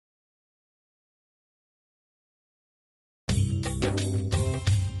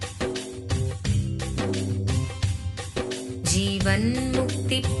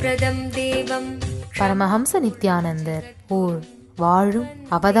ஜீவன்முக்திப்ரதம் தேவம். பரமஹம்ச நித்யானந்தர் ஓர் வாழும்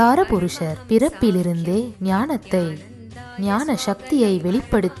அவதார புருஷர். பிறப்பிலிருந்தே ஞானத்தை, ஞான சக்தியை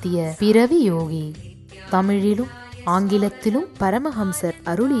வெளிப்படுத்திய பிறவி யோகி. தமிழிலும் ஆங்கிலத்திலும் பரமஹம்சர்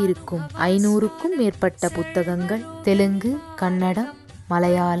அருளியிருக்கும் 500க்கும் மேற்பட்ட புத்தகங்கள் தெலுங்கு, கன்னடம்,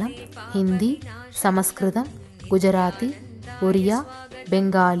 மலையாளம், ஹிந்தி, சமஸ்கிருதம், Gujarati, Oriya,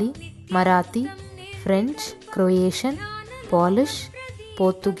 Bengali, Marathi, French, Croatian, Polish,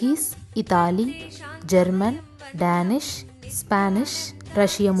 Portuguese, Italy, German, Danish, Spanish,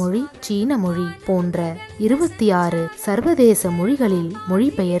 ரஷ்ய மொழி, சீன மொழி போன்ற 26 சர்வதேச மொழிகளில்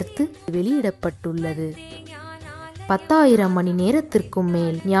மொழிபெயர்த்து வெளியிடப்பட்டுள்ளது. 10,000 மணி நேரத்திற்கும்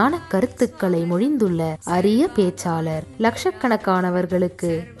மேல் ஞான கருத்துக்களை மொழிந்துள்ள அரிய பேச்சாளர்.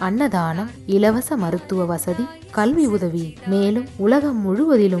 லட்சக்கணக்கானவர்களுக்கு அன்னதானம், இலவச மருத்துவ வசதி, கல்வி உதவி, மேலும் உலகம்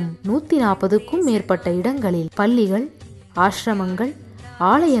முழுவதிலும் 140க்கும் மேற்பட்ட இடங்களில் பள்ளிகள், ஆசிரமங்கள்,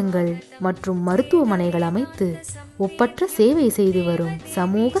 ஆலயங்கள் மற்றும் மருத்துவமனைகள் அமைத்து ஒப்பற்ற சேவை செய்து வரும்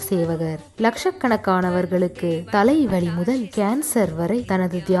சமூக சேவகர். லட்சக்கணக்கானவர்களுக்கு தலைவலி முதல் கேன்சர் வரை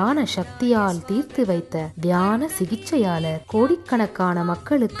தனது தியான சக்தியால் தீர்த்து வைத்த தியான சிகிச்சையாளர். கோடிக்கணக்கான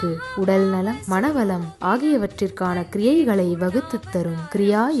மக்களுக்கு உடல் நலம், மனவளம் ஆகியவற்றிற்கான கிரியைகளை வகுத்து தரும்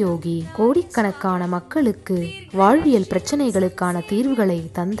கிரியா யோகி. கோடிக்கணக்கான மக்களுக்கு வாழ்வியல் பிரச்சனைகளுக்கான தீர்வுகளை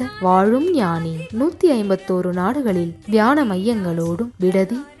தந்த வாழும் ஞானி. 151 நாடுகளில் தியான மையங்களோடும்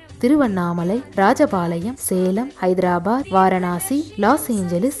விடுதி, Tiruvannamalai, Rajapalayam, Salem, Hyderabad, Varanasi, loss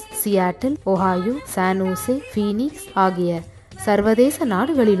Angeles, Seattle, Ohio, San Jose, Phoenix ஆகிய சர்வதேச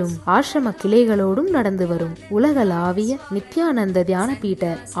நாடுகளிலும் ஆசிரம கிளைகளோடும் நடந்து வரும் உலகளாவிய நித்யானந்த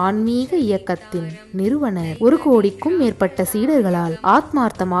தியானபீட ஆன்மீக இயக்கத்தின் நிறுவனர். 1 கோடிக்கும் மேற்பட்ட சீடர்களால்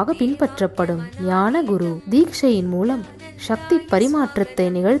ஆத்மார்த்தமாக பின்பற்றப்படும் ஞான குரு. தீட்சையின் மூலம் சக்தி பரிமாற்றத்தை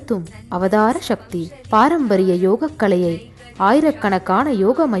நிகழ்த்தும் அவதார சக்தி. பாரம்பரிய யோகக்கலையை ஆயிரக்கணக்கான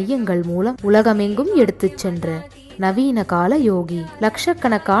யோக மையங்கள் மூலம் உலகமெங்கும் எடுத்துச் சென்ற நவீன கால யோகி.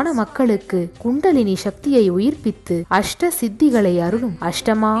 லட்சக்கணக்கான மக்களுக்கு குண்டலினி சக்தியை உயிர்ப்பித்து அஷ்ட சித்திகளை அருளும்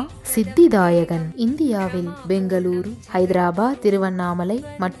அஷ்டமா சித்திதாயகன். இந்தியாவில் பெங்களூரு, ஹைதராபாத், திருவண்ணாமலை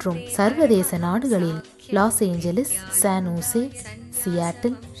மற்றும் சர்வதேச நாடுகளில் loss Angeles, San Jose,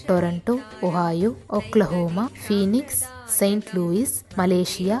 Seattle, Toronto, Ohio, Oklahoma, Phoenix, Saint Louis,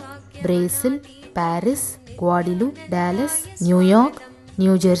 Malaysia, Brazil, Paris, Guadeloupe, Dallas, New York,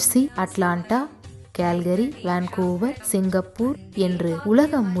 New Jersey, Atlanta, Calgary, Vancouver, Singapore என்று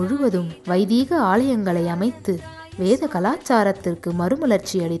உலகம் முழுவதும் வைதீக ஆலயங்களை அமைத்து வேத கலாச்சாரத்திற்கு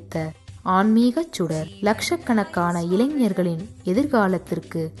மறுமலர்ச்சி அளித்த ஆன்மீக சுடர். லட்சக்கணக்கான இளைஞர்களின்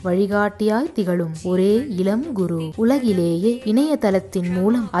எதிர்காலத்திற்கு வழிகாட்டியாய் திகழும் ஒரே இளம் குரு. உலகிலேயே இணையதளத்தின்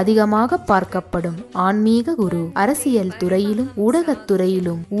மூலம் அதிகமாக பார்க்கப்படும் ஆன்மீக குரு. அரசியல் துறையிலும்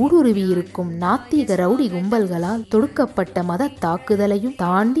ஊடகத்துறையிலும் ஊடுருவியிருக்கும் நாத்திக ரவுடி கும்பல்களால் தொடுக்கப்பட்ட மத தாக்குதலையும்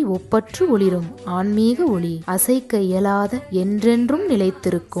தாண்டி ஒப்பற்று ஒளிரும் ஆன்மீக ஒளி. அசைக்க இயலாத, என்றென்றும்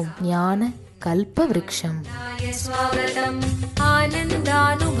நிலைத்திருக்கும் ஞான கல்ப விருட்சம். ஸ்வாகதம்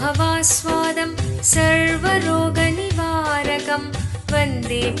ஆனந்தானுபவாஸ்வாதம் சர்வரோக நிவாரகம்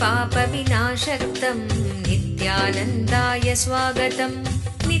வந்தே பாப விநாசக்தம் நித்யானந்தாய ஸ்வாகதம்.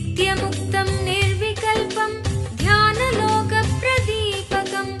 நித்யமுக்தம் நிர்விகல்பம் தியானலோக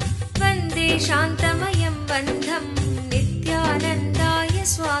பிரதீபகம் வந்தே சாந்தமயம் பந்தம் நித்யானந்தாய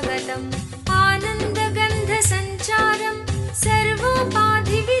ஸ்வாகதம். ஆனந்தகந்த சஞ்சாரம்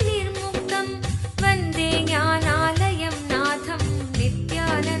சர்வோபாதி விநிர்முக்தம் வந்தே ஞானாலயம் நாதம்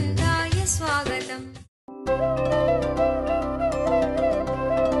நித்யானந்தாய ஸ்வாகதம்.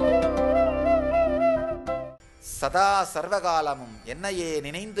 சதா சர்வகாலமும் என்னையே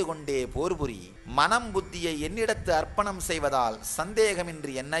நினைந்து கொண்டே போர்புரி. மனம் புத்தியை என்னிடத்து அர்ப்பணம் செய்வதால்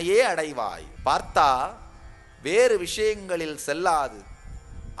சந்தேகமின்றி என்னையே அடைவாய். பார்த்தா வேறு விஷயங்களில் செல்லாது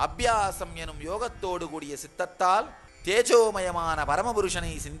அபியாசம் எனும் யோகத்தோடு கூடிய சித்தத்தால் தேஜோமயமான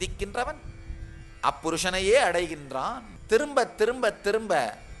பரமபுருஷனை சிந்திக்கின்றவன் அப்புருஷனையே அடைகின்றான். திரும்ப திரும்ப திரும்ப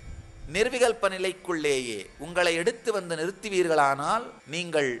நிர்விகல்ப நிலைக்குள்ளேயே உங்களை எடுத்து வந்து நிறுத்துவீர்களானால்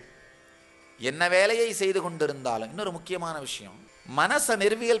நீங்கள் என்ன வேலையை செய்து கொண்டிருந்தாலும், இன்னொரு முக்கியமான விஷயம், மனசை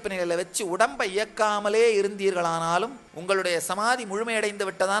நிர்விகல்ப நிலையில வச்சு உடம்பை இயக்காமலே இருந்தீர்களானாலும் உங்களுடைய சமாதி முழுமையடைந்து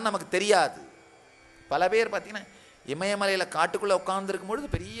விட்டதான் நமக்கு தெரியாது. பல பேர் பார்த்தீங்கன்னா இமயமலையில் காட்டுக்குள்ளே உட்கார்ந்துருக்கும் பொழுது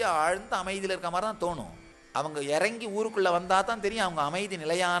பெரிய ஆழ்ந்த அமைதியில் இருக்க மாதிரி தான் தோணும். அவங்க இறங்கி ஊருக்குள்ளே வந்தால் தான் தெரியும் அவங்க அமைதி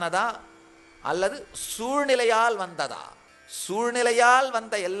நிலையானதா அல்லது சூழ்நிலையால் வந்ததா. சூழ்நிலையால்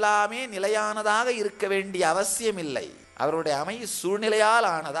வந்த எல்லாமே நிலையானதாக இருக்க வேண்டிய அவசியம் இல்லை. அவருடைய அமைதி சூழ்நிலையால்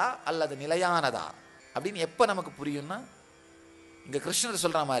ஆனதா அல்லது நிலையானதா அப்படின்னு எப்போ நமக்கு புரியும்னா, இங்கே கிருஷ்ணர்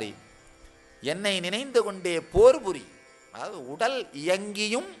சொல்கிற மாதிரி என்னை நினைந்து கொண்டே போர் புரி. அதாவது உடல்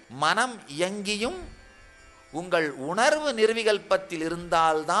இயங்கியும் மனம் இயங்கியும் உங்கள் உணர்வு நிர்விகல்பத்தில்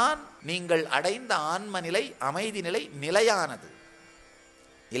இருந்தால்தான் நீங்கள் அடைந்த ஆன்ம நிலை, அமைதி நிலை நிலையானது.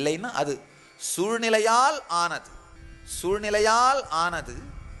 இல்லைன்னா அது சூழ்நிலையால் ஆனது. சூழ்நிலையால் ஆனது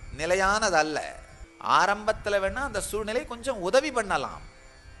நிலையானது அல்ல. ஆரம்பத்தில் வேணா அந்த சூழ்நிலை கொஞ்சம் உதவி பண்ணலாம்.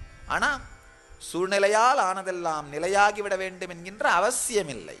 ஆனால் சூழ்நிலையால் ஆனதெல்லாம் நிலையாகிவிட வேண்டும் என்கின்ற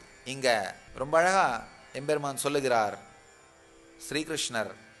அவசியமில்லை. இங்க ரொம்ப அழகா எம்பெருமான் சொல்லுகிறார்.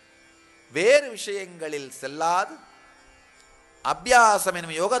 ஸ்ரீகிருஷ்ணர் வேறு விஷயங்களில் செல்லாது அபியாசம்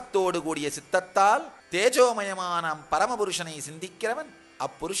எனும் யோகத்தோடு கூடிய சித்தத்தால் தேஜோமயமான பரமபுருஷனை சிந்திக்கிறவன்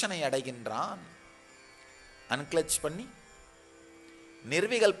அப்புருஷனை அடைகின்றான். அன்கிளச் பண்ணி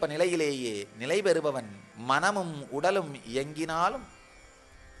நிர்விகல்ப நிலையிலேயே நிலை பெறுபவன் மனமும் உடலும் இயங்கினாலும்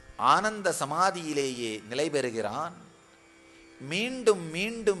ஆனந்த சமாதியிலேயே நிலை பெறுகிறான். மீண்டும்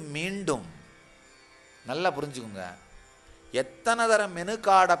மீண்டும் மீண்டும் நல்லா புரிஞ்சுக்குங்க, எத்தனை தரம் மெனு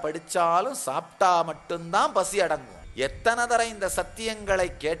கார்டை படித்தாலும் சாப்பிட்டா மட்டும்தான் பசி அடங்கும். எத்தனை தரம் இந்த சத்தியங்களை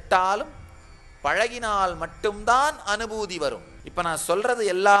கேட்டாலும் பழகினால் மட்டும்தான் அனுபூதி வரும். இப்போ நான் சொல்றது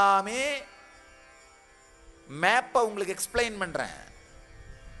எல்லாமே மேப்பை உங்களுக்கு எக்ஸ்பிளைன் பண்ணுறேன்.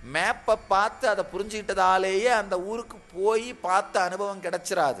 மேப்பை பார்த்து அதை புரிஞ்சுக்கிட்டதாலேயே அந்த ஊருக்கு போய் பார்த்த அனுபவம்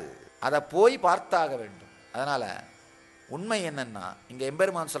கிடைச்சிராது. அதை போய் பார்த்தாக வேண்டும். அதனால் உண்மை என்னன்னா, இங்கே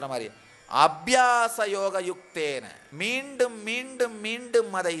எம்பெருமான் சொன்ன மாதிரி அபியாச யோக யுக்தேன மீண்டும் மீண்டும்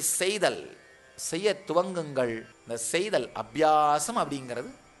மீண்டும் அதை செய்ய துவங்குங்கள். இந்த செய்தல் அபியாசம் அப்படிங்கிறது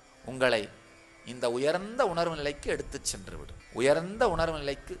உங்களை இந்த உயர்ந்த உணர்வு நிலைக்கு எடுத்து சென்று விடும். உயர்ந்த உணர்வு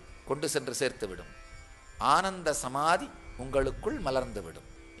நிலைக்கு கொண்டு சென்று சேர்த்து விடும். ஆனந்த சமாதி உங்களுக்குள் மலர்ந்து விடும்.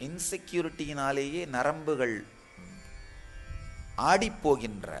 இன்செக்யூரிட்டியினாலேயே நரம்புகள்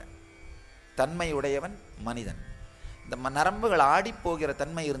ஆடிப்போகின்ற தன்மையுடையவன் மனிதன். இந்த நரம்புகள் ஆடிப்போகிற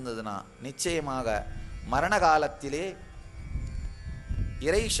தன்மை இருந்ததுன்னா நிச்சயமாக மரண காலத்திலே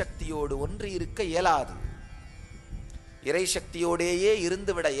இறை சக்தியோடு ஒன்று இருக்க இயலாது. இறை சக்தியோடேயே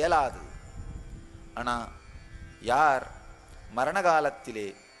இருந்துவிட இயலாது. ஆனால் யார் மரண காலத்திலே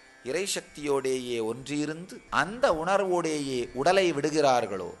இறை சக்தியோடேயே ஒன்றியிருந்து அந்த உணர்வோடேயே உடலை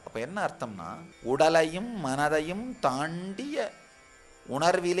விடுகிறார்களோ, அப்ப என்ன அர்த்தம்னா, உடலையும் மனதையும் தாண்டிய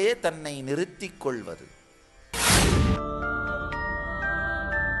உணர்விலே தன்னை நிறுத்திக் கொள்வது.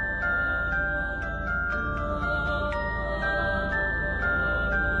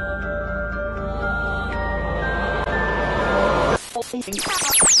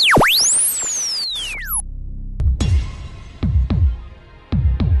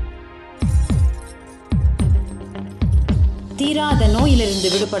 தீராத நோயிலிருந்து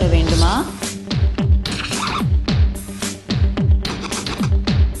விடுபட வேண்டுமா?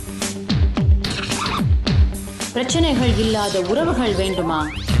 பிரச்சனைகள் இல்லாத உறவுகள் வேண்டுமா?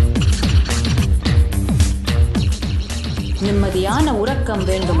 நிம்மதியான உறக்கம்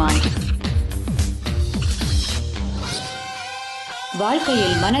வேண்டுமா?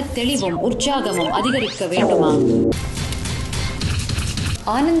 வாழ்க்கையில் மனத்தெளிவும் உற்சாகமும் அதிகரிக்க வேண்டுமா?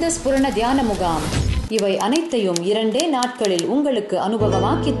 ஆனந்த ஸ்புரண தியான முகாம் இவை அனைத்தையும் 2 நாட்களில் உங்களுக்கு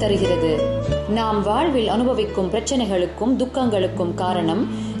அனுபவமாக்கி தருகிறது. நாம் வாழ்வில் அனுபவிக்கும் பிரச்சனைகளுக்கும் துக்கங்களுக்கும் காரணம்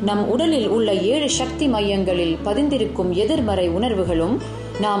நம் உடலில் உள்ள 7 சக்தி மையங்களில் பதிந்திருக்கும் எதிர்மறை உணர்வுகளும்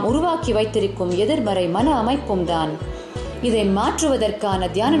நாம் உருவாக்கி வைத்திருக்கும் எதிர்மறை மன அமைப்பும் தான். இதை மாற்றுவதற்கான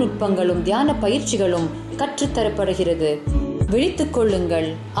தியான நுட்பங்களும் தியான பயிற்சிகளும் கற்றுத்தரப்படுகிறது. விழித்துக் கொள்ளுங்கள்.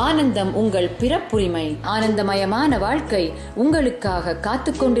 ஆனந்தம் உங்கள் பிறப்புரிமை. ஆனந்தமயமான வாழ்க்கை உங்களுக்காக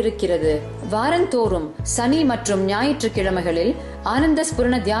காத்து கொண்டிருக்கிறது. வாரந்தோறும் சனி மற்றும் ஞாயிற்றுக்கிழமைகளில் ஆனந்த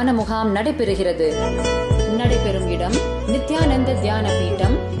ஸ்புரண தியான முகாம் நடைபெறுகிறது. நடைபெறும் இடம் நித்யானந்த தியான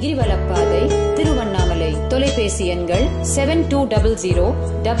பீட்டம், கிரிவலப்பாதை, திருவண்ணாமலை. தொலைபேசி எண்கள்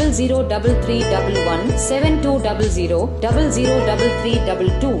 7200003311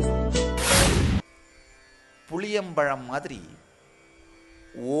 7200003322. புளியம்பழம் மாதிரி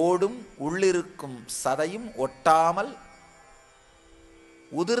ஓடும் உள்ளிருக்கும் சதையும் ஒட்டாமல்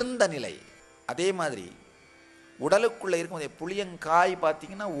உதிர்ந்த நிலை. அதே மாதிரி உடலுக்குள்ளே இருக்கும் புளியங்காய்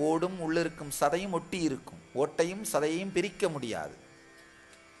பார்த்தீங்கன்னா ஓடும் உள்ளிருக்கும் சதையும் ஒட்டி இருக்கும். ஓட்டையும் சதையையும் பிரிக்க முடியாது.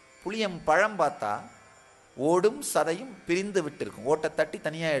 புளியம் பழம் பார்த்தா ஓடும் சதையும் பிரிந்து விட்டிருக்கும். ஓட்டை தட்டி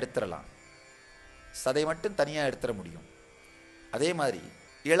தனியாக எடுத்துடலாம், சதை மட்டும் தனியாக எடுத்துட முடியும். அதே மாதிரி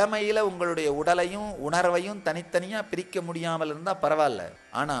இளமையில் உங்களுடைய உடலையும் உணர்வையும் தனித்தனியாக பிரிக்க முடியாமல் இருந்தால் பரவாயில்ல.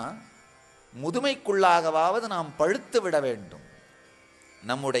 ஆனால் முதுமைக்குள்ளாகவாவது நாம் பழுத்து விட வேண்டும்.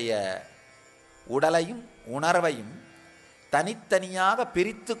 நம்முடைய உடலையும் உணர்வையும் தனித்தனியாக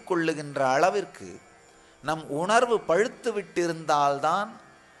பிரித்து கொள்ளுகின்ற அளவிற்கு நம் உணர்வு பழுத்து விட்டிருந்தால்தான்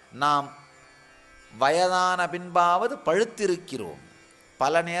நாம் வயதான பின்பாவது பழுத்திருக்கிறோம்.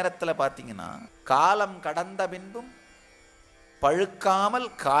 பல நேரத்தில் பார்த்தீங்கன்னா காலம் கடந்த பின்பும் பழுக்காமல்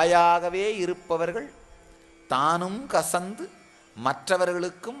காயாகவே இருப்பவர்கள் தானும் கசந்து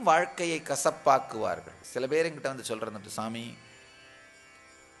மற்றவர்களுக்கும் வாழ்க்கையை கசப்பாக்குவார்கள். சில பேர் என்கிட்ட வந்து சொல்கிறது, சாமி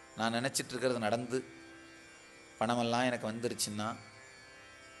நான் நினச்சிட்டு இருக்கிறது நடந்து பணமெல்லாம் எனக்கு வந்துருச்சுன்னா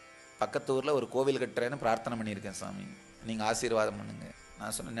பக்கத்து ஊரில் ஒரு கோவில் கட்டுறேன்னு பிரார்த்தனை பண்ணியிருக்கேன் சாமி, நீங்கள் ஆசீர்வாதம் பண்ணுங்க.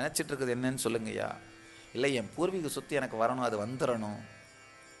 நான் சொன்னேன், நினச்சிட்டு இருக்கிறது என்னன்னு சொல்லுங்கய்யா. இல்லை, என் பூர்வீக சொத்து எனக்கு வரணும், அது வந்துடணும்.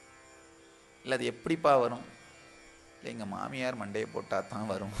 இல்லை, அது எப்படிப்பா வரும்? இல்லை, எங்கள் மாமியார் மண்டையை போட்டால்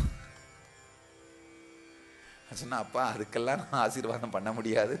தான் வரும். சொன்னா, அப்பா அதுக்கெல்லாம் நான் ஆசீர்வாதம் பண்ண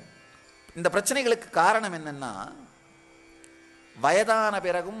முடியாது. இந்த பிரச்சனைகளுக்கு காரணம் என்னன்னா, வயதான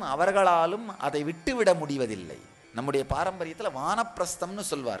பிறகும் அவர்களாலும் அதை விட்டுவிட முடிவதில்லை. நம்முடைய பாரம்பரியத்தில் வானப்பிரஸ்தம்னு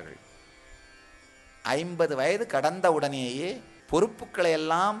சொல்வார்கள். 50 வயது கடந்த உடனேயே பொறுப்புகளை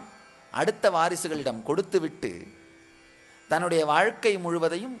எல்லாம் அடுத்த வாரிசுகளிடம் கொடுத்துவிட்டு தன்னுடைய வாழ்க்கை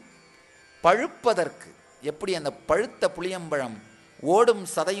முழுவதையும் பழுப்பதற்கு, எப்படி அந்த பழுத்த புளியம்பழம் ஓடும்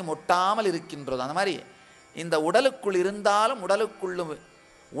சதையும் ஒட்டாமல் இருக்கின்றதோ அந்த மாதிரி இந்த உடலுக்குள் இருந்தாலும் உடலுக்குள்ளும்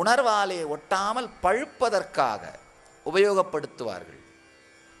உணர்வாலே ஒட்டாமல் பழுப்பதற்காக உபயோகப்படுத்துவார்கள்.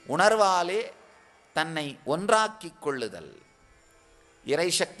 உணர்வாலே தன்னை ஒன்றாக்கிக் கொள்ளுதல், இறை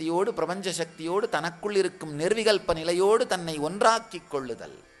சக்தியோடு பிரபஞ்ச சக்தியோடு தனக்குள் இருக்கும் நிர்விகல்ப நிலையோடு தன்னை ஒன்றாக்கிக்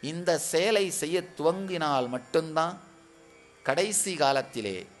கொள்ளுதல், இந்த செயலை செய்ய துவங்கினால் மட்டும்தான் கடைசி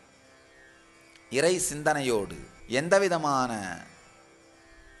காலத்திலே இறை சிந்தனையோடு எந்தவிதமான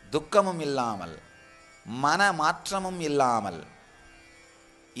துக்கமும் இல்லாமல் மன மாற்றமும் இல்லாமல்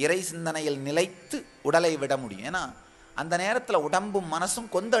இறை சிந்தனையில் நிலைத்து உடலை விட முடியும். ஏன்னா அந்த நேரத்தில் உடம்பும் மனசும்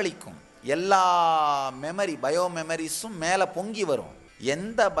கொந்தளிக்கும். எல்லா மெமரி பயோ மெமரிஸும் மேலே பொங்கி வரும்.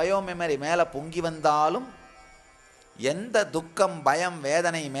 எந்த பயோ மெமரி மேலே பொங்கி வந்தாலும், எந்த துக்கம் பயம்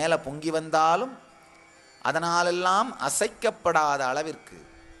வேதனை மேலே பொங்கி வந்தாலும் அதனாலெல்லாம் அசைக்கப்படாத அளவிற்கு,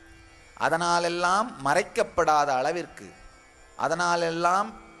 அதனாலெல்லாம் மறைக்கப்படாத அளவிற்கு, அதனாலெல்லாம்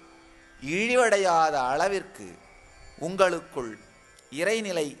இழிவடையாத அளவிற்கு உங்களுக்குள்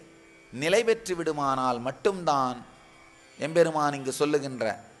இறைநிலை நிலை பெற்று விடுமானால் மட்டும்தான் எம்பெருமான் இங்கு சொல்லுகின்ற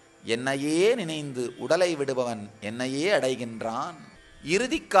என்னையே நினைந்து உடலை விடுபவன் என்னையே அடைகின்றான்.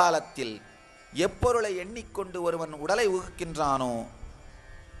 இறுதி காலத்தில் எப்பொருளை எண்ணிக்கொண்டு ஒருவன் உடலை உகுக்கின்றானோ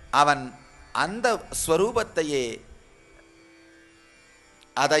அவன் அந்த ஸ்வரூபத்தையே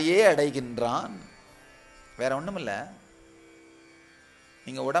அதையே அடைகின்றான். வேற ஒன்றும் இல்லை.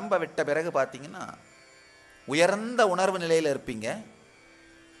 நீங்கள் உடம்பை விட்ட பிறகு பார்த்தீங்கன்னா உயர்ந்த உணர்வு நிலையில் இருப்பீங்க.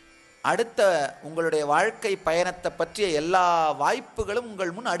 அடுத்த உங்களுடைய வாழ்க்கை பயணத்தை பற்றிய எல்லா வாய்ப்புகளும்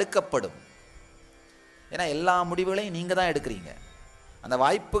உங்கள் முன் அடுக்கப்படும். ஏன்னா எல்லா முடிவுகளையும் நீங்கள் தான் எடுக்கிறீங்க. அந்த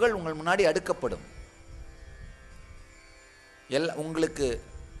வாய்ப்புகள் உங்கள் முன்னாடி அடுக்கப்படும். உங்களுக்கு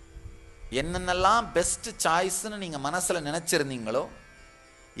என்னென்னலாம் பெஸ்ட் சாய்ஸ்ன்னு நீங்கள் மனசில் நினச்சிருந்தீங்களோ,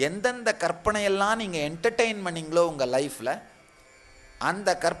 எந்தெந்த கற்பனையெல்லாம் நீங்கள் என்டர்டெயின் பண்ணீங்களோ உங்கள் லைஃப்பில், அந்த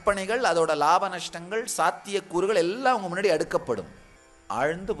கற்பனைகள், அதோட லாப நஷ்டங்கள், சாத்தியக்கூறுகள் எல்லாம் உங்கள் முன்னாடி அடுக்கப்படும்.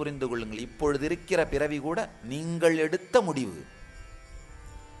 ஆழ்ந்து புரிந்து கொள்ளுங்கள். இப்பொழுது இருக்கிற பிறவி கூட நீங்கள் எடுத்த முடிவு.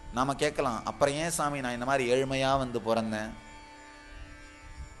 நாம் கேட்கலாம், அப்புறம் ஏன் சாமி நான் இந்த மாதிரி ஏழ்மையாக வந்து பிறந்தேன்?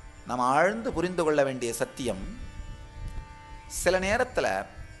 நாம் ஆழ்ந்து புரிந்து கொள்ள வேண்டிய சத்தியம், சில நேரத்தில்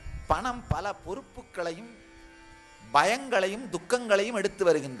பணம் பல பொறுப்புகளையும் பயங்களையும் துக்கங்களையும் எடுத்து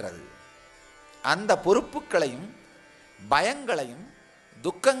வருகின்றது. அந்த பொறுப்புகளையும் பயங்களையும்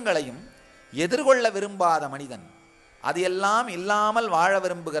துக்கங்களையும் எதிர்கொள்ள விரும்பாத மனிதன், அது எல்லாம் இல்லாமல் வாழ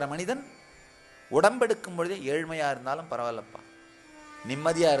விரும்புகிற மனிதன் உடம்பெடுக்கும் பொழுதே ஏழ்மையாக இருந்தாலும் பரவாயில்லப்பா,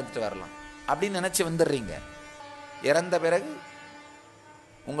 நிம்மதியாக இருந்துட்டு வரலாம் அப்படின்னு நினச்சி வந்துடுறீங்க. இறந்த பிறகு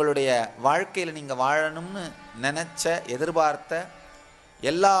உங்களுடைய வாழ்க்கையில் நீங்கள் வாழணும்னு நினச்ச எதிர்பார்த்த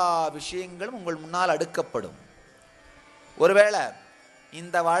எல்லா விஷயங்களும் உங்கள் முன்னால் அடுக்கப்படும். ஒருவேளை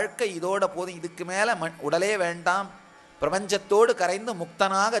இந்த வாழ்க்கை இதோட போதும், இதுக்கு மேலே உடலே வேண்டாம், பிரபஞ்சத்தோடு கரைந்து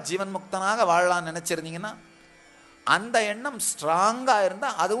முக்தனாக ஜீவன் முக்தனாக வாழலாம்னு நினச்சிருந்தீங்கன்னா அந்த எண்ணம் ஸ்ட்ராங்காக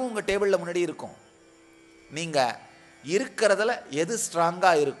இருந்தால் அதுவும் உங்கள் டேபிளில் முன்னாடி இருக்கும். நீங்கள் இருக்கிறதுல எது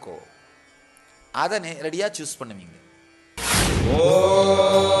ஸ்ட்ராங்காக இருக்கோ அதை நேரடியாக சூஸ் பண்ணுவீங்க.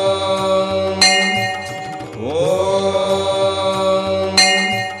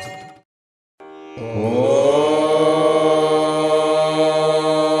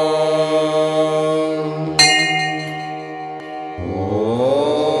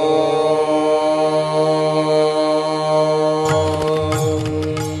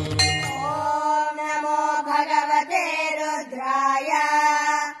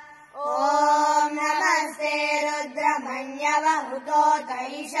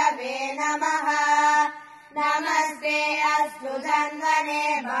 नमस्ते अस्तु धन्वने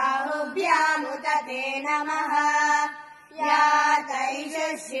बाहुभ्यामुदते नमः। या तैष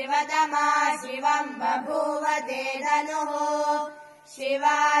शिवतमा शिवं बभूव ते धनुः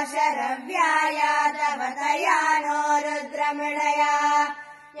शिवा शरव्याया तव तया नो रुद्रमृडया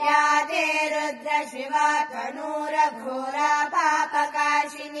या ते रुद्र शिवा तनूरघोरा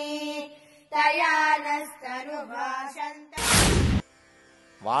पापकाशिनी तया नस्तनुभाषन्त.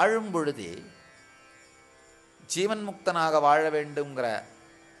 வாழும் பொழுதே ஜீவன் முக்தனாக வாழ வேண்டுங்கிற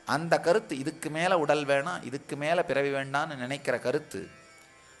அந்த கருத்து, இதுக்கு மேலே உடல் வேணாம், இதுக்கு மேலே பிறவி வேண்டான்னு நினைக்கிற கருத்து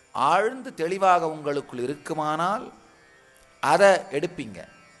ஆழ்ந்து தெளிவாக உங்களுக்குள் இருக்குமானால் அதை எடுப்பீங்க.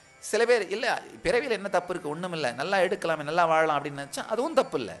 சில பேர் இல்லை பிறவியில் என்ன தப்பு இருக்குது, ஒன்றும் இல்லை, நல்லா எடுக்கலாமே, நல்லா வாழலாம் அப்படின்னு நினச்சா அதுவும்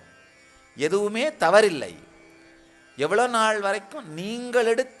தப்பு இல்லை, எதுவுமே தவறில்லை. எவ்வளோ நாள் வரைக்கும்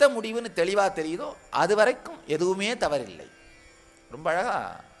நீங்கள் எடுத்த முடிவுன்னு தெளிவாக தெரியுதோ அது வரைக்கும் எதுவுமே தவறில்லை. ரொம்ப அழகாக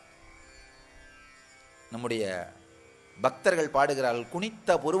நம்முடைய பக்தர்கள் பாடுகிறார்கள்.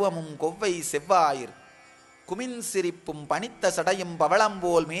 குனித்த புருவமும் கொவ்வை செவ்வாயிர் குமின் சிரிப்பும் பனித்த சடையும்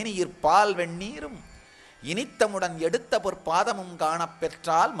பவளம்போல் மேனியிற் பால் வெந்நீரும் இனித்தமுடன் எடுத்த பொற்பாதமும்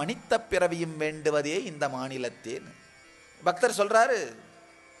காணப்பெற்றால் மனித்த பிறவியும் வேண்டுவதே இந்த மாநிலத்தேன். பக்தர் சொல்றாரு,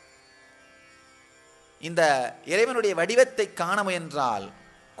 இந்த இறைவனுடைய வடிவத்தை காண முயன்றால்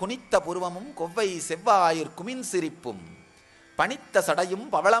குனித்த புருவமும் கொவ்வை செவ்வாயிர் குமின் சிரிப்பும் பனித்த சடையும்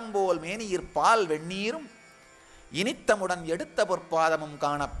பவளம்போல் மேனியிற் பால் வெந்நீரும் இனித்தமுடன் எடுத்த பொற்பாதமும்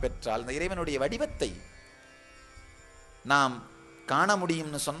காணப்பெற்றால், இந்த இறைவனுடைய வடிவத்தை நாம் காண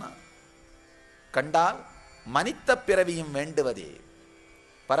முடியும்னு சொன்னால், கண்டால் மனித பிறவியும் வேண்டுவதே.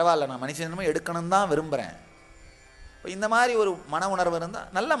 பரவாயில்ல, நான் மனுஷனமும் எடுக்கணும் தான் விரும்புகிறேன். இந்த மாதிரி ஒரு மன உணர்வு இருந்தால்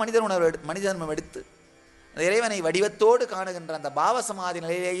நல்ல மனிதனும் எடுத்து அந்த இறைவனை வடிவத்தோடு காணுகின்ற அந்த பாவசமாதி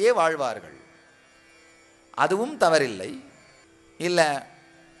நிலையிலேயே வாழ்வார்கள். அதுவும் தவறில்லை. இல்லை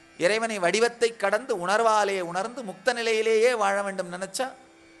இறைவனை வடிவத்தை கடந்து உணர்வாலே உணர்ந்து முக்த நிலையிலேயே வாழ வேண்டும் நினைச்சா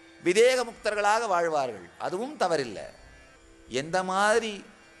விதேக முக்தர்களாக வாழ்வார்கள். அதுவும் தவறில்லை. எந்த மாதிரி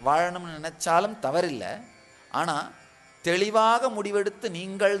வாழணும்னு நினைச்சாலும் தவறில்லை. ஆனால் தெளிவாக முடிவெடுத்து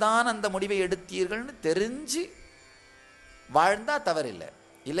நீங்கள் தான் அந்த முடிவை எடுத்தீர்கள்னு தெரிஞ்சு வாழ்ந்தா தவறில்லை.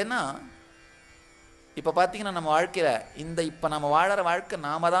 இல்லைன்னா இப்போ பார்த்தீங்கன்னா நம்ம வாழ்க்கையில் இப்போ நம்ம வாழற வாழ்க்கை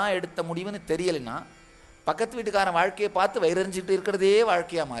நாம தான் எடுத்த முடிவுன்னு தெரியலைன்னா பக்கத்து வீட்டுக்காரன் வாழ்க்கையை பார்த்து வயிறறிஞ்சிட்டு இருக்கிறதே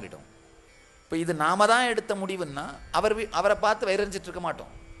வாழ்க்கையாக மாறிடும். இப்போ இது நாம தான் எடுத்த முடிவுன்னா அவரை பார்த்து வயிறறிஞ்சிட்டு இருக்க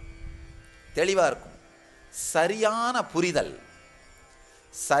மாட்டோம், தெளிவாக இருக்கும்.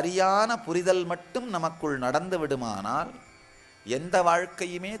 சரியான புரிதல் மட்டும் நமக்குள் நடந்து விடுமானால் எந்த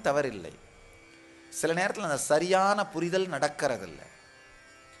வாழ்க்கையுமே தவறில்லை. சில நேரத்தில் அந்த சரியான புரிதல் நடக்கிறதில்லை.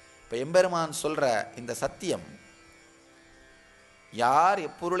 இப்போ எம்பெருமான் சொல்கிற இந்த சத்தியம், யார்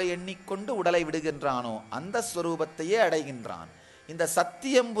எப்பொருளை எண்ணிக்கொண்டு உடலை விடுகின்றானோ அந்த ஸ்வரூபத்தையே அடைகின்றான். இந்த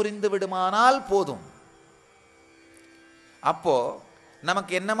சத்தியம் புரிந்து விடுமானால் போதும். அப்போ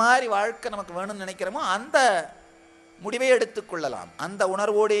நமக்கு என்ன மாதிரி வாழ்க்கை நமக்கு வேணும்னு நினைக்கிறோமோ அந்த முடிவை எடுத்துக்கொள்ளலாம். அந்த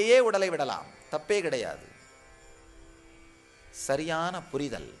உணர்வோடையே உடலை விடலாம், தப்பே கிடையாது. சரியான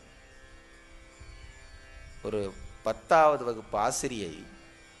புரிதல். ஒரு 10வது வகுப்பு ஆசிரியை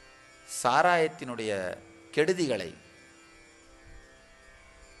சாராயத்தினுடைய கெடுதிகளை,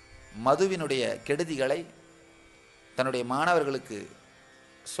 மதுவினுடைய கெடுதிகளை தன்னுடைய மாணவர்களுக்கு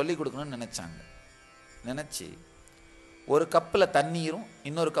சொல்லிக் கொடுக்கணும்னு நினச்சி ஒரு கப்பில் தண்ணீரும்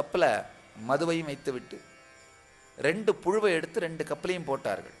இன்னொரு கப்பில் மதுவையும் வைத்து விட்டு 2 புழுவை எடுத்து 2 கப்பிலையும்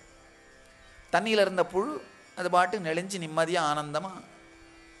போட்டார்கள். தண்ணியில் இருந்த புழு அது பாட்டு நெளிஞ்சு நிம்மதியாக ஆனந்தமாக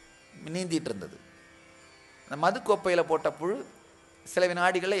நீந்திட்டு இருந்தது. அந்த மது கோப்பையில் போட்ட புழு சில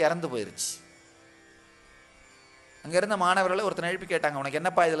வினாடிகளில் இறந்து போயிருச்சு. அங்கே இருந்த மாணவர்களை ஒருத்தர் எழுப்பி கேட்டாங்க, உனக்கு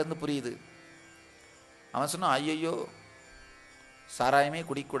என்னப்பா இதுலேருந்து புரியுது? அவன் சொன்னான், ஐயோ சாராயமே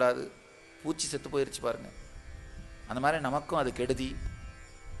குடிக்கக்கூடாது, பூச்சி செத்து போயிருச்சு பாருங்க, அந்த மாதிரி நமக்கும் அது கெடுதி.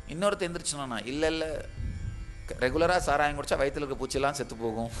 இன்னொருத்தர் எந்திரிச்சுனா, இல்லை ரெகுலராக சாராயம் குடிச்சா வயிற்றுல இருக்க பூச்சியெல்லாம் செத்து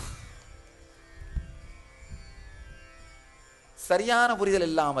போகும். சரியான புரிதல்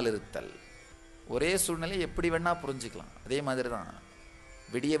இல்லாமல் இருத்தல். ஒரே சூழ்நிலை எப்படி வேணா புரிஞ்சுக்கலாம். அதே மாதிரி தான்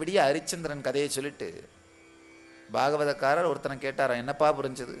விடிய விடிய ஹரிச்சந்திரன் கதையை சொல்லிட்டு பாகவதக்காரர் ஒருத்தனை கேட்டாரா, என்னப்பா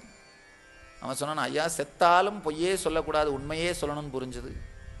புரிஞ்சது? அவன் சொன்னான், ஐயா செத்தாலும் பொய்யே சொல்லக்கூடாது, உண்மையே சொல்லணும்னு புரிஞ்சுது.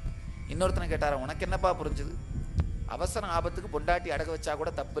 இன்னொருத்தனை கேட்டாரா, உனக்கு என்னப்பா புரிஞ்சுது? அவசர ஆபத்துக்கு பொண்டாட்டி அடக வச்சா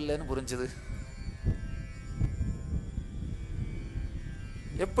கூட தப்பு இல்லைன்னு புரிஞ்சுது.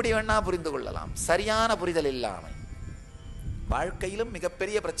 எப்படி வேணா புரிந்து கொள்ளலாம். சரியான புரிதல் இல்லாமை வாழ்க்கையிலும்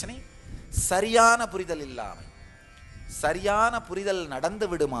மிகப்பெரிய பிரச்சனை. சரியான புரிதல் இல்லாமை. சரியான புரிதல் நடந்து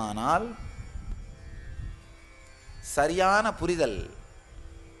விடுமானால், சரியான புரிதல்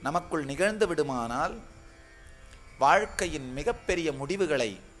நமக்குள் நிகழ்ந்து விடுமானால் வாழ்க்கையின் மிகப்பெரிய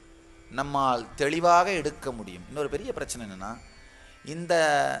முடிவுகளை நம்மால் தெளிவாக எடுக்க முடியும். இன்னொரு பெரிய பிரச்சனை என்னன்னா, இந்த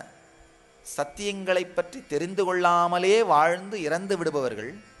சத்தியங்களை பற்றி தெரிந்து கொள்ளாமலே வாழ்ந்து இறந்து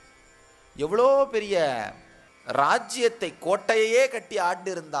விடுபவர்கள் எவ்வளோ பெரிய ராஜ்யத்தை கோட்டையே கட்டி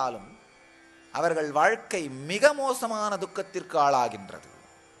ஆண்டிருந்தாலும் அவர்கள் வாழ்க்கை மிக மோசமான துக்கத்திற்கு ஆளாகின்றது.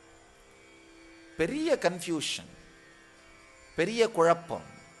 பெரிய கன்ஃபியூஷன், பெரிய குழப்பம்,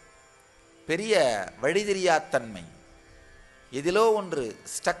 பெரிய வழிதெரியாத்தன்மை, எதிலோ ஒன்று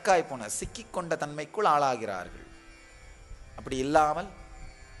ஸ்டக்காய் போன சிக்கிக்கொண்ட தன்மைக்குள் ஆளாகிறார்கள். அப்படி இல்லாமல்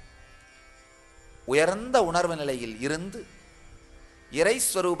உயர்ந்த உணர்வு நிலையில் இருந்து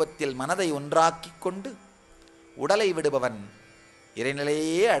இறைஸ்வரூபத்தில் மனதை ஒன்றாக்கிக் கொண்டு உடலை விடுபவன்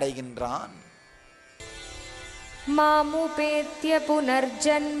இறைநிலையே அடைகின்றான். மாமுபேத்ய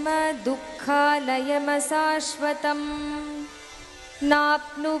புனர்ஜன்ம துக்காலயமசாஸ்வதம்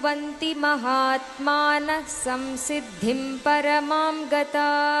நாப்னுவந்தி மகாத்மானः சம்சித்திம் பரமாம்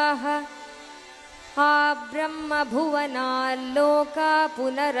கதாः ஆப்ரம்ம புவனால்லோகா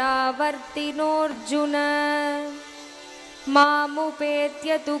புனராவர்த்தினோர்ஜுன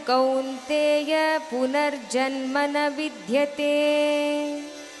மாமுபேத்ய து கௌந்தேய புனர்ஜன்ம ந வித்யதே.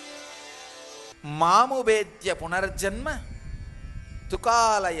 மாமுபேத்ய புனர்ஜன்ம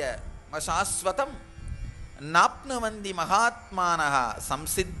துகாலய சாஸ்வதம் நாப்னுவந்தி மகாத்மானः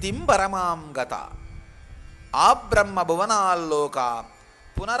சம்சித்திம் பரமாம் கதா ஆப்ரம்ம புவனால்லோகா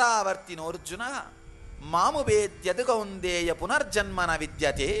புனராவர்த்தினோர்ஜுன மாமுபேத்யது கௌந்தேய புனர்ஜன்ம ந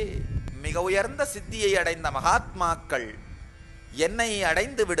வித்யதே. மிக உயர்ந்த சித்தியை அடைந்த மகாத்மாக்கள் என்னை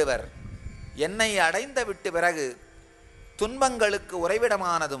அடைந்து விடுவர். என்னை அடைந்து விட்டு பிறகு துன்பங்களுக்கு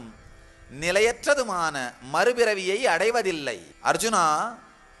உறைவிடமானதும் நிலையற்றதுமான மறுபிறவியை அடைவதில்லை. அர்ஜுனா,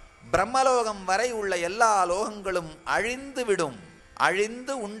 பிரம்மலோகம் வரை உள்ள எல்லா லோகங்களும் அழிந்து விடும்,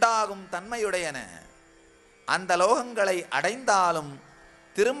 அழிந்து உண்டாகும் தன்மையுடையன. அந்த லோகங்களை அடைந்தாலும்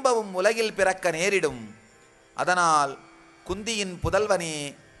திரும்பவும் உலகில் பிறக்க நேரிடும். அதனால் குந்தியின் புதல்வனே,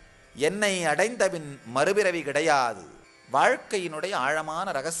 என்னை அடைந்தபின் மறுபிறவி கிடையாது. வாழ்க்கையினுடைய ஆழமான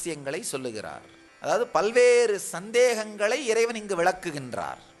ரகசியங்களை சொல்லுகிறார். அதாவது பல்வேறு சந்தேகங்களை இறைவன் இங்கு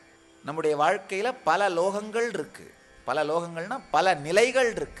விளக்குகின்றார். நம்முடைய வாழ்க்கையில பல லோகங்கள் இருக்கு. பல லோகங்கள்னா பல நிலைகள்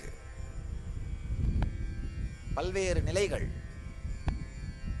இருக்கு, பல்வேறு நிலைகள்.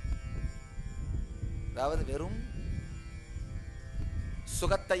 அதாவது வெறும்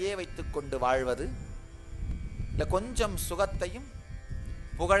சுகத்தையே வைத்துக் கொண்டு வாழ்வது, இல்லை கொஞ்சம் சுகத்தையும்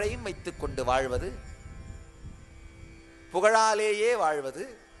புகழையும் வைத்துக் கொண்டு வாழ்வது, புகழாலேயே வாழ்வது,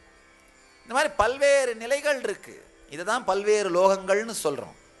 இந்த மாதிரி பல்வேறு நிலைகள் இருக்கு. இதுதான் பல்வேறு லோகங்கள்னு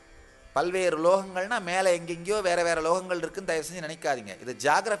சொல்றோம். பல்வேறு லோகங்கள்னா மேலே எங்கெங்கயோ வேற வேற லோகங்கள் இருக்குன்னு தயவு செஞ்சு நினைக்காதீங்க. இது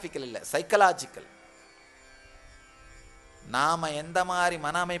ஜியாகிரபிக்கல் இல்லை, சைக்கலாஜிக்கல். நாம எந்த மாதிரி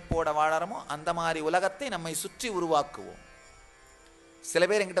மன அமைப்போட வாழறோமோ அந்த மாதிரி உலகத்தை நம்மை சுற்றி உருவாக்குவோம். சில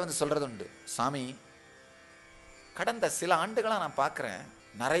பேர் என்கிட்ட வந்து சொல்றது உண்டு, சாமி, கடந்த சில ஆண்டுகளாக நான் பார்க்குறேன்,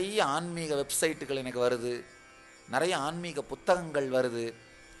 நிறைய ஆன்மீக வெப்சைட்டுகள் எனக்கு வருது, நிறைய ஆன்மீக புத்தகங்கள் வருது,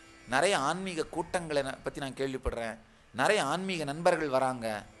 நிறைய ஆன்மீக கூட்டங்களை பற்றி நான் கேள்விப்படுறேன், நிறைய ஆன்மீக நண்பர்கள் வராங்க,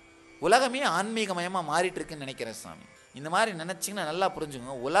 உலகமே ஆன்மீகமயமாக மாறிட்டு இருக்குன்னு நினைக்கிறேன் சாமி. இந்த மாதிரி நினச்சிங்கன்னா நல்லா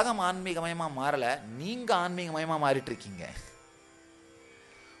புரிஞ்சுங்க, உலகம் ஆன்மீகமயமாக மாறலை, நீங்கள் ஆன்மீகமயமாக மாறிட்டு இருக்கீங்க.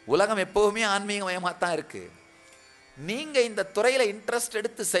 உலகம் எப்போவுமே ஆன்மீகமயமாக தான் இருக்குது. நீங்கள் இந்த துறையில் இன்ட்ரெஸ்ட்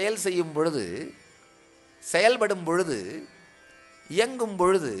எடுத்து செயல் செய்யும் பொழுது, செயல்படும் பொழுது, இயங்கும்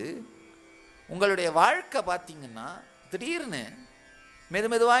பொழுது உங்களுடைய வாழ்க்கை பார்த்தீங்கன்னா திடீர்னு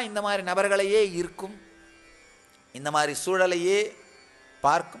மெதுமெதுவாக இந்த மாதிரி நபர்களையே ஈர்க்கும், இந்த மாதிரி சூழலையே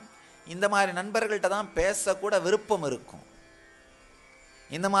பார்க்கும், இந்த மாதிரி நண்பர்கள்ட்ட தான் பேசக்கூட விருப்பம் இருக்கும்,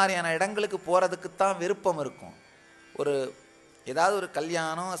 இந்த மாதிரியான இடங்களுக்கு போகிறதுக்குத்தான் விருப்பம் இருக்கும். ஒரு ஏதாவது ஒரு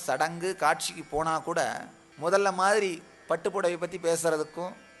கல்யாணம் சடங்கு காட்சிக்கு போனால் கூட முதல்ல மாதிரி பட்டுப்புடவை பற்றி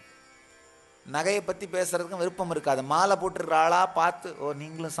பேசுகிறதுக்கும் நகையை பற்றி பேசுகிறதுக்கும் விருப்பம் இருக்காது. மாலை போட்டுருக்கிற ஆளாக பார்த்து, ஓ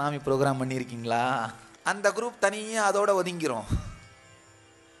நீங்களும் சாமி ப்ரோக்ராம் பண்ணியிருக்கீங்களா, அந்த குரூப் தனியாக அதோட ஒதுங்கிறோம்.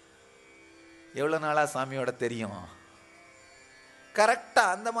 எவ்வளோ நாளாக சாமியோட தெரியும்.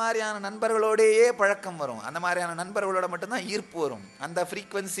 கரெக்டாக அந்த மாதிரியான நண்பர்களோடையே பழக்கம் வரும், அந்த மாதிரியான நண்பர்களோட மட்டும்தான் ஈர்ப்பு வரும், அந்த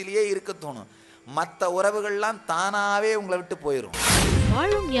ஃப்ரீக்வன்சிலேயே இருக்க தோணும். மற்ற உறவுகள்லாம் தானாகவே உங்களை விட்டு போயிடும்.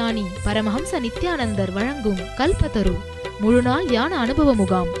 வாழும் ஞானி பரமஹம்ச நித்யானந்தர் வழங்கும் கல்பத்தரு முழுநாள் ஞான அனுபவ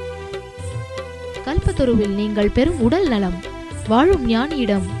முகாம். கல்பத்தருவில் நீங்கள் பெறும் உடல் நலம், வாழும்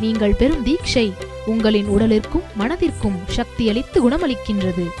ஞானியிடம் நீங்கள் பெறும் தீட்சை உங்களின் உடலிற்கும் மனதிற்கும் சக்தியளித்து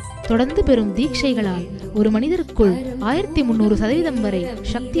குணமளிக்கின்றது. தொடர்ந்து பெறும் தீட்சைகளால் ஒரு மனிதருக்குள் 1300% வரை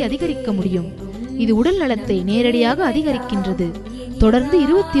சக்தி அதிகரிக்க முடியும். இது உடல் நலத்தை நேரடியாக அதிகரிக்கின்றது. தொடர்ந்து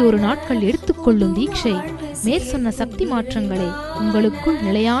 21 நாட்கள் எடுத்துக்கொள்ளும் தீட்சை மேற்சொன்ன சக்தி மாற்றங்களை உங்களுக்குள்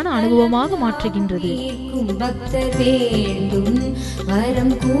நிலையான அனுபவமாக மாற்றுகின்றது. பக்தர் வேண்டும்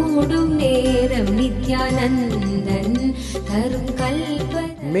வரம் கூடும் நேரம் நித்யானந்தன் தரும் கல்ப.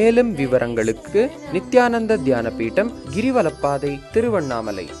 மேலும் விவரங்களுக்கு நித்யானந்த தியான பீடம், கிரிவலப்பாதை,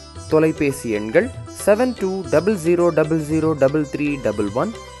 திருவண்ணாமலை. தொலைபேசி எண்கள்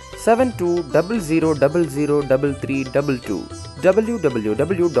 7200003311 7200003322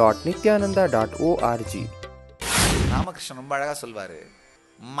 www.nithyananda.org. ராமகிருஷ்ணன் ரொம்ப அழகா சொல்வாரு,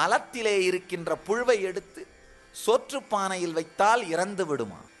 மலத்திலே இருக்கின்ற புழுவை எடுத்து சோற்றுப்பானையில் வைத்தால் இறந்து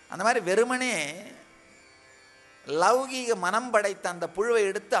விடுமா. அந்த மாதிரி வெறுமனே லௌகீக மனம் படைத்த அந்த புழுவை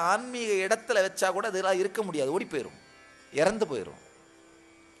எடுத்து ஆன்மீக இடத்துல வச்சா கூட அதெல்லாம் இருக்க முடியாது, ஓடி போயிடும், இறந்து போயிடும்,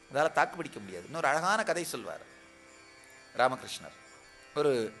 அதால் தாக்கு பிடிக்க முடியாது. இன்னொரு அழகான கதை சொல்வார் ராமகிருஷ்ணர்.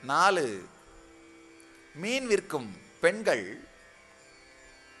 ஒரு 4 மீன் விற்கும் பெண்கள்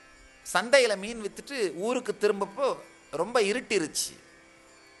சந்தையில் மீன் விற்றுட்டு ஊருக்கு திரும்பப்போ ரொம்ப இருட்டிருச்சு.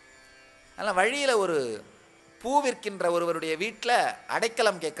 அதனால் வழியில் ஒரு பூ விற்கின்ற ஒருவருடைய வீட்டில்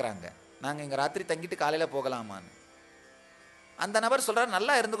அடைக்கலம் கேட்குறாங்க, நாங்கள் இங்கே ராத்திரி தங்கிட்டு காலையில் போகலாமான்னு. அந்த நபர் சொல்கிறார்,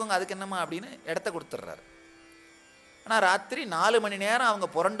 நல்லா இருந்துக்கோங்க, அதுக்கு என்னம்மா அப்படின்னு இடத்த கொடுத்துட்றாரு. ஆனால் ராத்திரி 4 மணி நேரம் அவங்க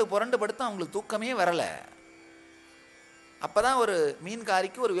புரண்டு படுத்தும் அவங்களுக்கு தூக்கமே வரலை. அப்போ தான் ஒரு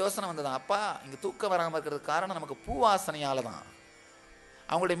மீன்காரிக்கு ஒரு யோசனை வந்ததான், அப்பா இங்கே தூக்கம் வராமல் இருக்கிறதுக்கு காரணம் நமக்கு பூ வாசனையால் தான்.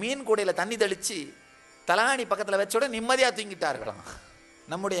 அவங்களுடைய மீன் கூடையில் தண்ணி தெளித்து தலாணி பக்கத்தில் வச்சோட நிம்மதியாக தூங்கிட்டார்களாம்.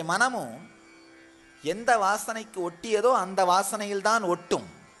 நம்முடைய மனமும் எந்த வாசனைக்கு ஒட்டியதோ அந்த வாசனையில் தான் ஒட்டும்.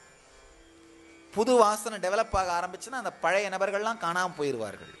 புது வாசனை டெவலப் ஆக ஆரம்பிச்சுன்னா அந்த பழைய நபர்கள்லாம் காணாமல்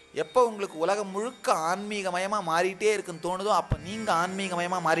போயிடுவார்கள். எப்போ உங்களுக்கு உலகம் முழுக்க ஆன்மீகமயமாக மாறிட்டே இருக்குன்னு தோணுதோ அப்போ நீங்கள்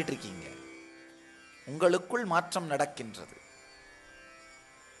ஆன்மீகமயமாக மாறிட்டு இருக்கீங்க. உங்களுக்குள் மாற்றம் நடக்கின்றது.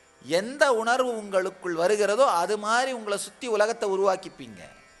 எந்த உணர்வு உங்களுக்குள் வருகிறதோ அது மாதிரி உங்களை சுற்றி உலகத்தை உருவாக்கிப்பீங்க.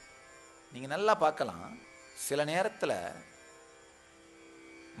 நீங்கள் நல்லா பார்க்கலாம், சில நேரத்தில்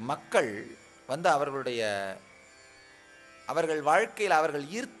மக்கள் அவர்கள் வாழ்க்கையில் அவர்கள்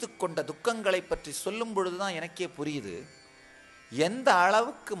ஈர்த்து கொண்ட துக்கங்களை பற்றி சொல்லும் பொழுது தான் எனக்கே புரியுது எந்த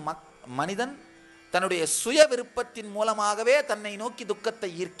அளவுக்கு மனிதன் தன்னுடைய சுய விருப்பத்தின் மூலமாகவே தன்னை நோக்கி துக்கத்தை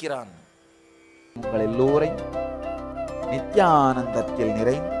ஈர்க்கிறான். உங்கள் எல்லோரையும் நித்யானந்தத்தில்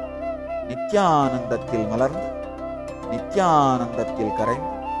நிறைந்து, நித்யானந்தத்தில் மலர்ந்து, நித்யானந்தத்தில்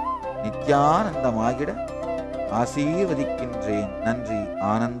கரைந்து, நித்யானந்தமாகிட ஆசீர்வதிக்கின்றேன். நன்றி.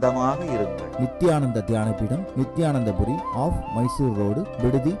 ஆனந்தமாக இருங்கள். நித்யானந்த தியானபீடம், நித்யானந்தபுரி ஆஃப் மைசூர் ரோடு,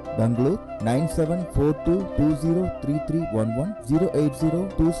 விடுதி, பெங்களூர். 9742203311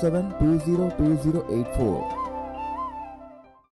 08027202084.